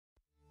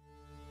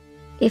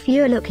If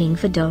you're looking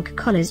for dog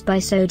collars by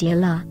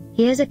Sodial,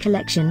 here's a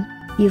collection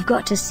you've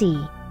got to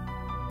see.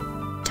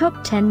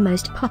 Top 10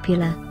 Most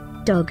Popular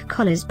Dog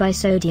Collars by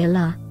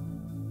Sodial.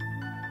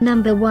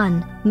 Number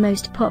 1,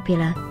 Most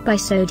Popular, by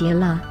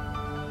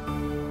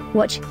Sodial.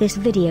 Watch this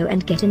video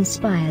and get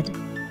inspired.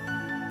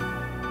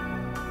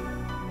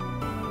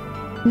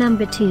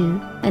 Number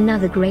 2,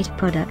 another great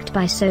product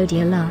by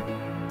Sodial.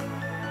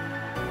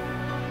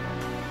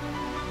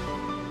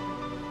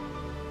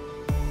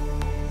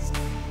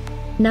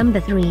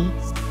 Number 3.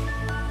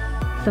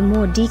 For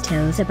more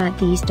details about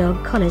these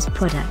dog collars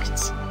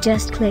products,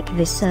 just click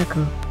this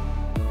circle.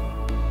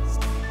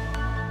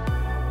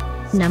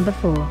 Number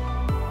 4.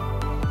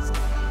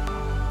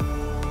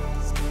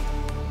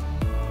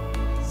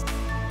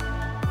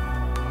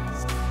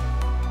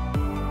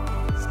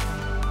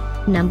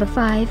 Number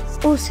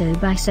 5, also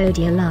by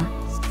Sodial.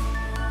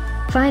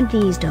 Find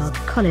these dog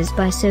collars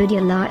by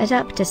Sodial at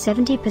up to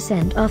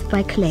 70% off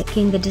by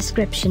clicking the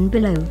description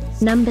below.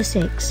 Number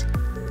 6.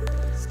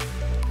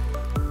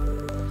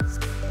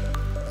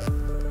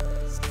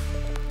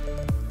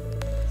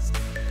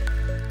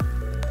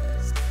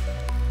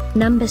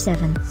 Number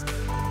 7.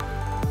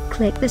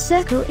 Click the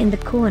circle in the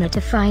corner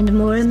to find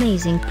more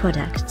amazing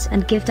products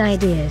and gift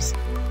ideas.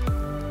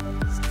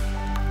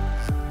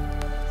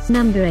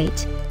 Number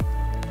 8.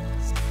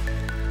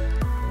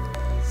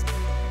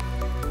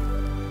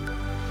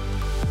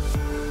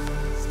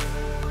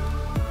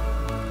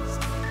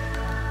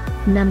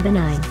 Number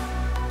 9.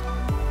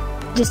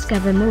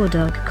 Discover more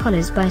dog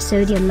collars by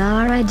Sodial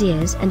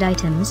ideas and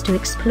items to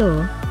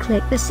explore,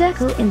 click the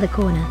circle in the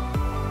corner.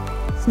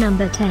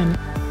 Number 10.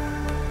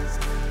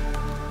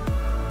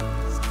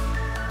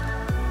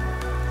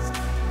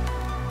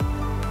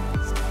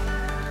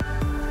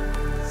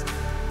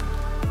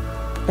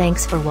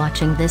 Thanks for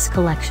watching this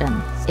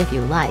collection. If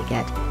you like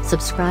it,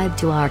 subscribe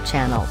to our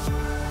channel.